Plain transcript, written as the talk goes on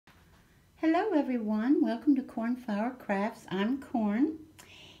Hello everyone, welcome to Cornflower Crafts. I'm Corn,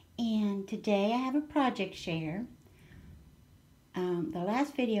 and today I have a project share. The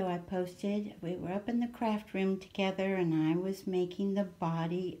last video I posted, we were up in the craft room together and I was making the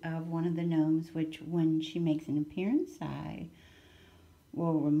body of one of the gnomes, which when she makes an appearance I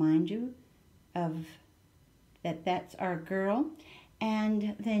will remind you of that's our girl.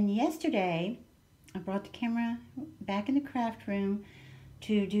 And then yesterday I brought the camera back in the craft room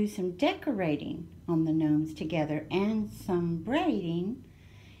to do some decorating on the gnomes together and some braiding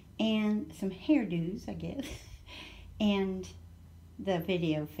and some hairdos, I guess, and the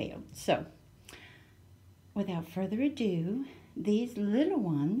video failed. So without further ado, these little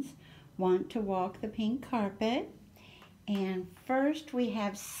ones want to walk the pink carpet. And first we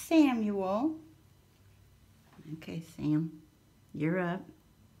have Samuel. Okay, Sam, you're up.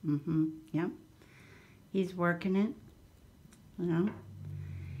 Yep. He's working it, you know.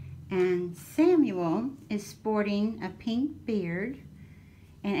 And Samuel is sporting a pink beard,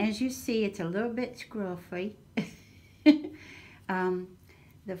 and as you see, it's a little bit scruffy.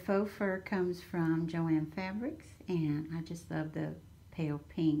 The faux fur comes from Joanne Fabrics, and I just love the pale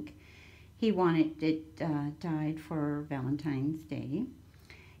pink. He wanted it dyed for Valentine's Day.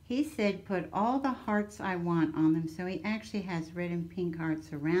 He said, put all the hearts I want on them, so he actually has red and pink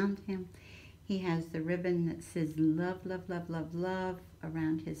hearts around him. He has the ribbon that says love, love, love, love, love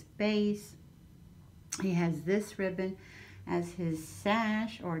around his base. He has this ribbon as his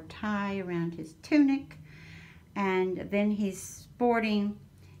sash or tie around his tunic. And then he's sporting,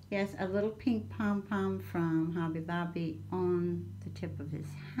 yes, a little pink pom-pom from Hobby Lobby on the tip of his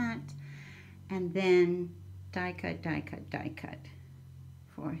hat. And then die cut, die cut, die cut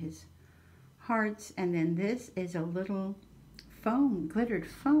for his hearts. And then this is a little foam, glittered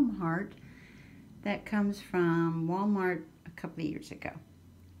foam heart that comes from Walmart a couple of years ago.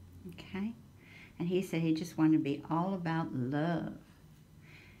 Okay? And he said he just wanted to be all about love.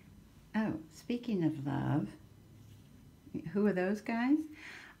 Oh, speaking of love, who are those guys?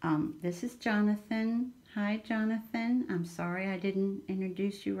 This is Jonathan. Hi, Jonathan. I'm sorry I didn't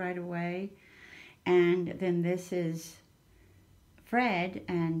introduce you right away. And then this is Fred,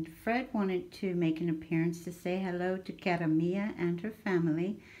 and Fred wanted to make an appearance to say hello to Karamia and her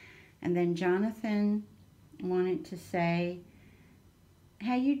family. And then Jonathan wanted to say,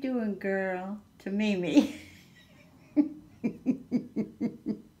 how you doing, girl, to Mimi.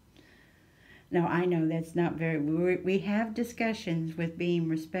 No, I know that's not very, we have discussions with being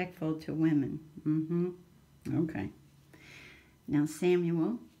respectful to women. Okay. Now,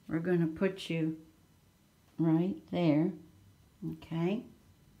 Samuel, we're going to put you right there. Okay.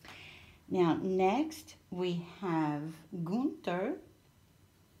 Now, next we have Gunther.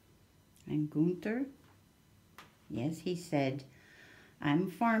 And Gunther, yes, he said, I'm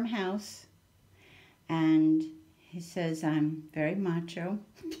farmhouse. And he says, I'm very macho.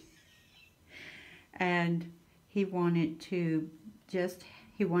 And he wanted to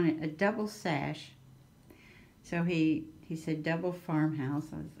he wanted a double sash. So he said double farmhouse.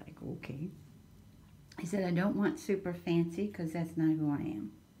 I was like, okay. He said, I don't want super fancy because that's not who I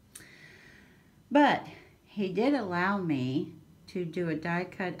am. But he did allow me to do a die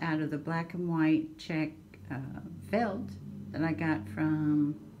cut out of the black and white check felt that I got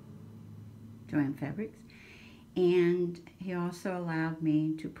from Joanne Fabrics. And he also allowed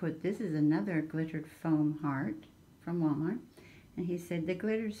me to put, this is another glittered foam heart from Walmart. And he said, the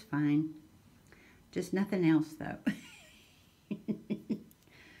glitter's fine, just nothing else though.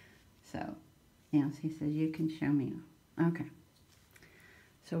 So, yes, he says, you can show me. Okay.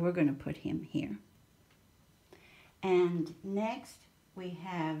 So we're going to put him here. And next we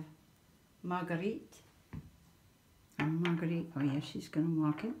have Marguerite. And Marguerite, oh yeah, she's going to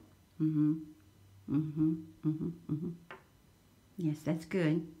walk it. Yes, that's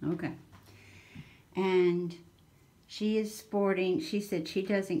good. Okay. And she is sporting, she said she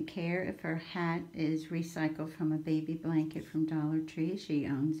doesn't care if her hat is recycled from a baby blanket from Dollar Tree. She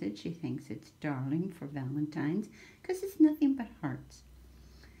owns it. She thinks it's darling for Valentine's because it's nothing but hearts.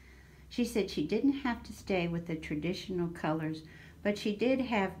 She said she didn't have to stay with the traditional colors, but she did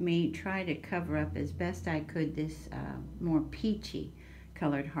have me try to cover up as best I could this more peachy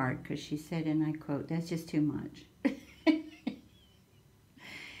colored heart, because she said, and I quote, that's just too much.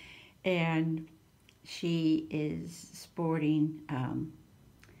 And she is sporting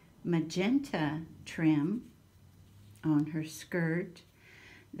magenta trim on her skirt.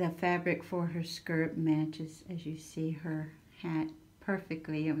 The fabric for her skirt matches, as you see, her hat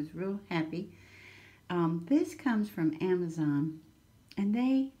perfectly. I was real happy. This comes from Amazon, and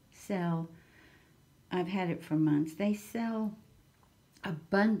they sell, I've had it for months, they sell a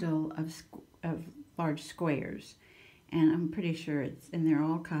bundle of large squares, and I'm pretty sure and they're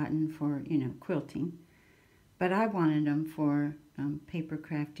all cotton for, you know, quilting, but I wanted them for paper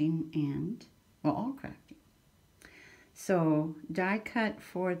crafting and, well, all crafting. So die cut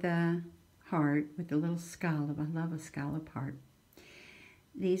for the heart with a little scallop. I love a scallop heart.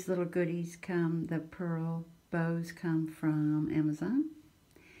 These little goodies come, the pearl bows come from Amazon.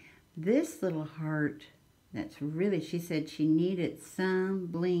 This little heart, that's really, she said she needed some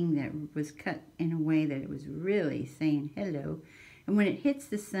bling that was cut in a way that it was really saying hello. And when it hits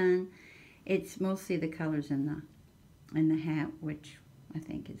the sun, it's mostly the colors in the hat, which I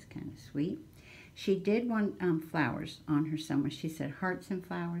think is kind of sweet. She did want flowers on her somewhere. She said hearts and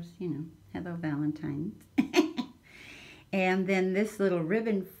flowers, you know, hello Valentine's. And then this little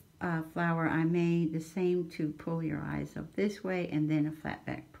ribbon flower I made the same to pull your eyes up this way, and then a flat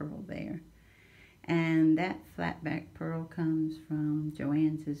back pearl there. And that flat back pearl comes from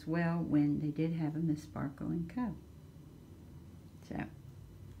Joann's as well, when they did have a Miss Sparkle and Co. So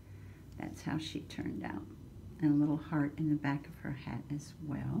that's how she turned out. And a little heart in the back of her hat as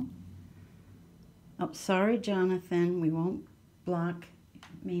well. Oh, sorry, Jonathan, we won't block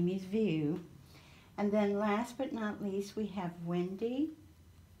Mimi's view. And then last but not least, we have Wendy.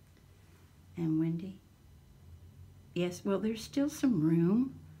 And Wendy, yes, well, there's still some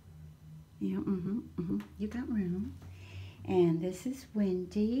room. Yeah, you got room. And this is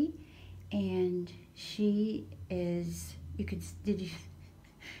Wendy, and she is,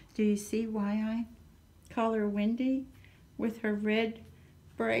 do you see why I call her Wendy with her red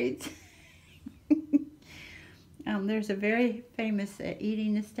braids? There's a very famous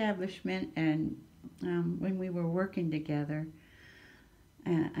eating establishment, and when we were working together,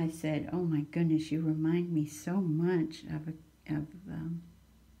 I said, "Oh my goodness, you remind me so much of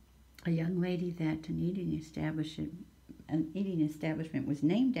a young lady that an eating establishment was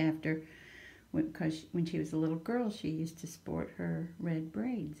named after, because when she was a little girl, she used to sport her red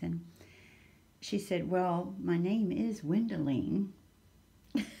braids." And she said, "Well, my name is Wendeline."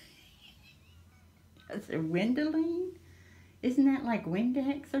 I said, "Wendeline? Isn't that like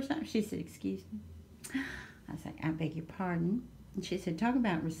Windex or something?" She said, "Excuse me." I was like, "I beg your pardon." And she said, "Talk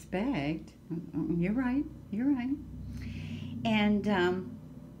about respect." You're right, you're right. And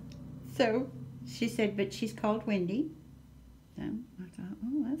so she said, "But she's called Wendy." So I thought,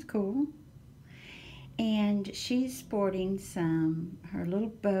 oh, that's cool. And she's sporting her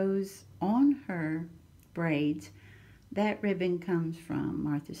little bows on her braids. That ribbon comes from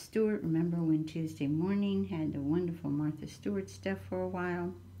Martha Stewart. Remember when Tuesday Morning had the wonderful Martha Stewart stuff for a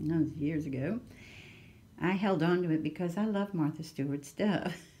while? That was years ago. I held on to it because I love Martha Stewart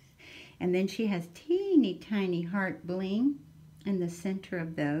stuff. And then she has teeny tiny heart bling in the center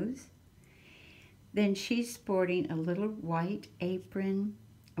of those. Then she's sporting a little white apron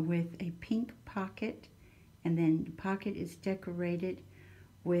with a pink pocket, and then the pocket is decorated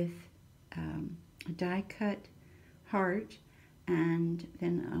with a die cut heart, and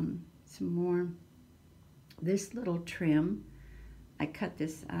then some more, this little trim. I cut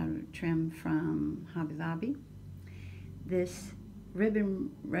this out of trim from Hobby Lobby. This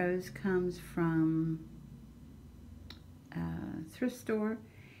ribbon rose comes from a thrift store,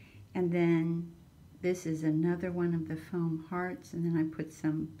 and then this is another one of the foam hearts, and then I put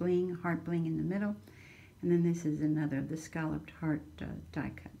some bling, heart bling in the middle, and then this is another of the scalloped heart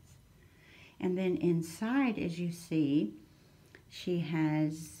die cuts. And then inside, as you see, she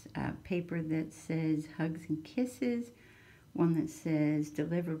has paper that says Hugs and Kisses, one that says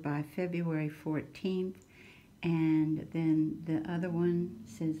delivered by February 14th, and then the other one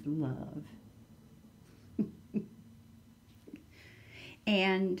says love.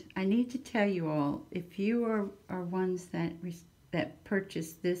 And I need to tell you all, if you are ones that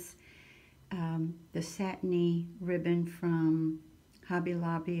purchased this, the satiny ribbon from Hobby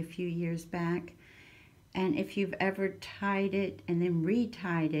Lobby a few years back, and if you've ever tied it and then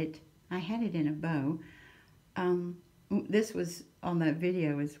retied it, I had it in a bow. This was on that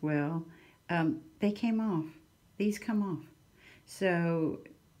video as well. They came off. These come off. So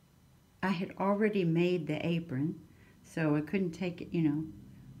I had already made the apron, so I couldn't take it, you know,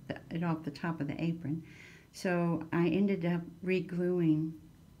 it off the top of the apron. So I ended up re-gluing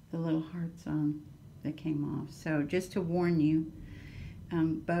the little hearts on that came off. So just to warn you,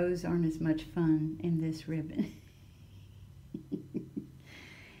 bows aren't as much fun in this ribbon.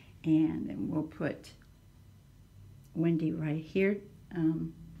 And then we'll put Wendy right here.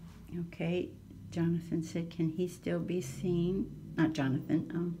 Okay, Jonathan said, can he still be seen? Not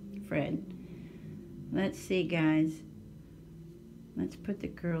Jonathan, Fred. Let's see, guys. Let's put the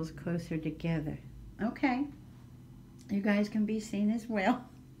girls closer together. Okay. You guys can be seen as well.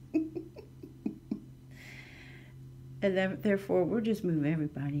 And then, therefore, we'll just move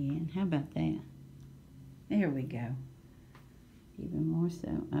everybody in. How about that? There we go. Even more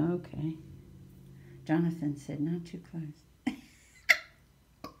so. Okay. Jonathan said not too close.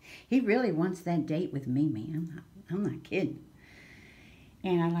 He really wants that date with Mimi. I'm not kidding.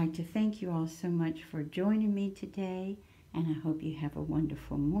 And I'd like to thank you all so much for joining me today. And I hope you have a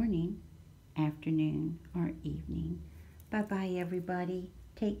wonderful morning, afternoon, or evening. Bye-bye, everybody.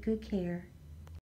 Take good care.